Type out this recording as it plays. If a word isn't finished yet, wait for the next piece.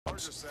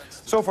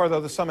So far,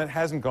 though, the summit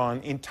hasn't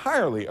gone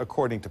entirely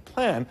according to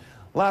plan.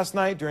 Last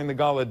night, during the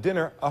gala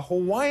dinner, a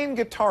Hawaiian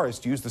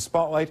guitarist used the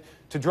spotlight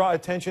to draw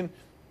attention,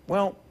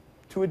 well,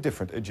 to a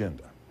different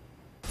agenda.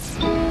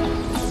 And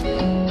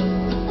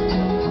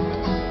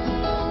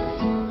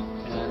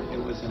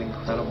it was an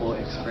incredible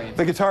experience.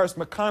 The guitarist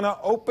Makana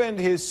opened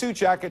his suit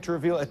jacket to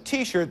reveal a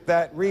T-shirt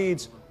that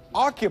reads,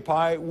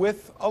 "Occupy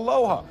with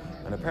Aloha,"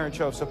 an apparent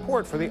show of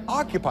support for the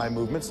Occupy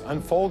movements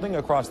unfolding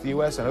across the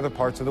U.S. and other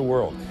parts of the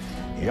world.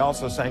 He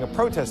also sang a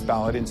protest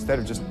ballad instead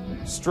of just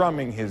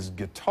strumming his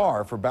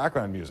guitar for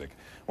background music.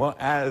 Well,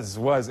 as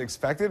was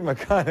expected,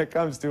 Makana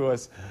comes to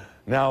us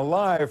now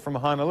live from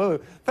Honolulu.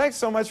 Thanks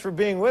so much for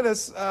being with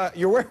us.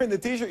 You're wearing the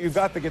T-shirt, you've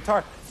got the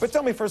guitar. But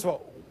tell me, first of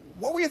all,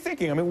 what were you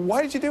thinking? I mean,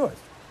 why did you do it?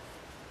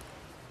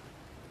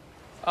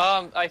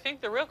 I think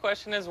the real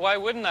question is, why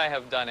wouldn't I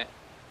have done it?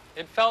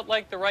 It felt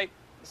like the right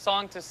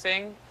song to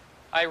sing.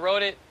 I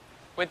wrote it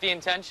with the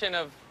intention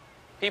of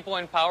people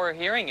in power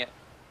hearing it.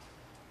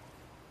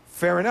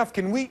 Fair enough.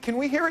 Can we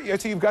hear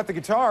it? So you've got the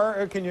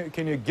guitar. Can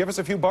you give us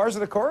a few bars of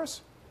the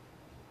chorus?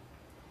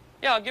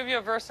 Yeah, I'll give you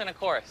a verse and a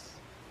chorus.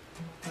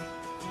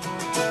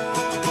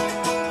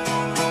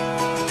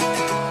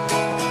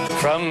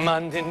 From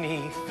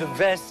underneath the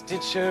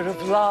vestige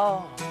of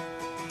law,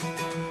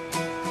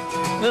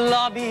 the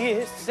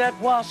lobbyists at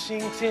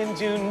Washington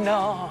do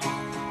gnaw.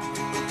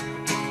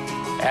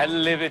 At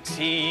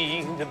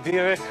liberty, the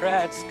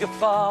bureaucrats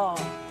guffaw.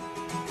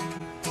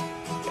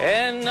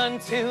 And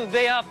until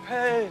they are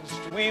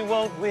purged, we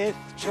won't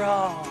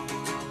withdraw.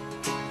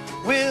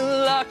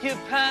 We'll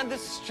occupy the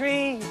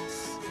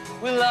streets,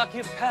 we'll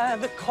occupy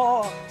the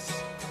courts,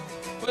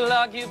 we'll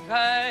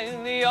occupy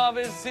the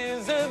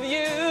offices of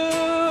you,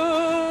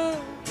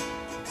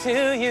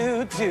 till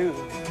you do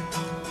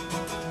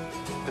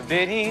the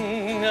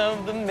bidding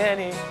of the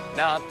many,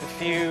 not the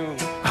few.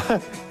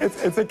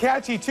 It's a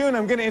catchy tune.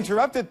 I'm going to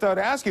interrupt it, though,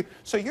 to ask you,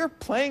 so you're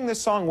playing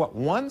this song, what,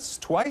 once,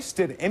 twice?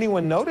 Did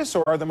anyone notice,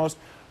 or are the most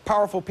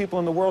powerful people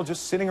in the world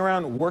just sitting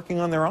around working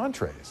on their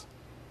entrees?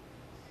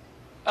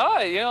 Oh,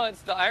 you know,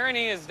 the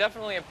irony is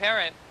definitely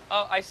apparent.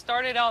 I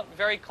started out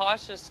very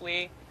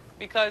cautiously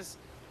because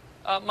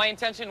my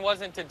intention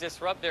wasn't to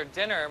disrupt their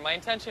dinner. My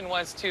intention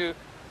was to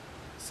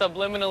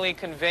subliminally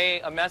convey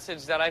a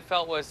message that I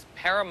felt was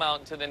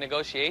paramount to the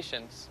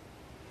negotiations.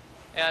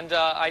 And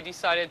I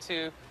decided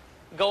to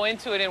go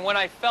into it, and when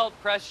I felt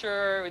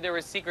pressure, there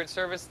was Secret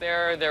Service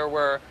there, there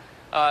were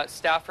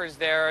staffers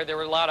there, there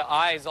were a lot of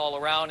eyes all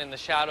around in the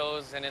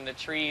shadows and in the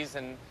trees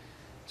and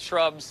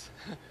shrubs.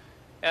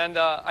 And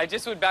I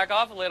just would back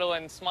off a little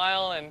and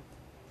smile and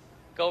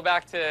go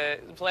back to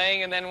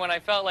playing, and then when I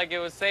felt like it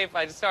was safe,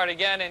 I'd start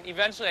again, and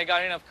eventually I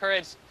got enough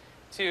courage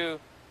to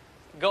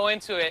go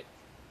into it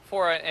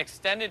for an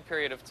extended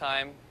period of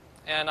time,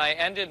 and I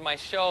ended my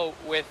show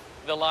with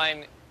the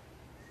line,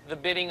 "The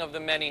bidding of the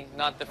many,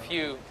 not the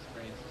few."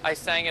 I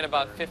sang it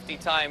about 50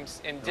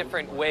 times in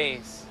different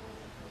ways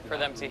for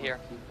them to hear.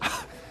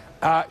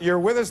 You're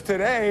with us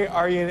today.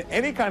 Are you in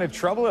any kind of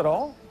trouble at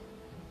all?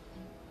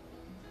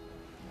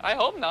 I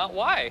hope not.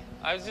 Why?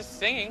 I was just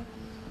singing.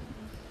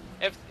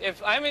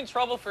 If I'm in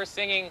trouble for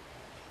singing,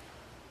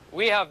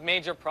 we have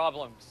major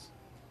problems.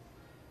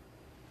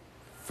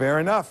 Fair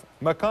enough.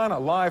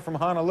 Makana, live from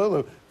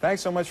Honolulu.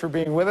 Thanks so much for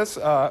being with us.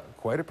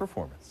 Quite a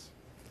performance.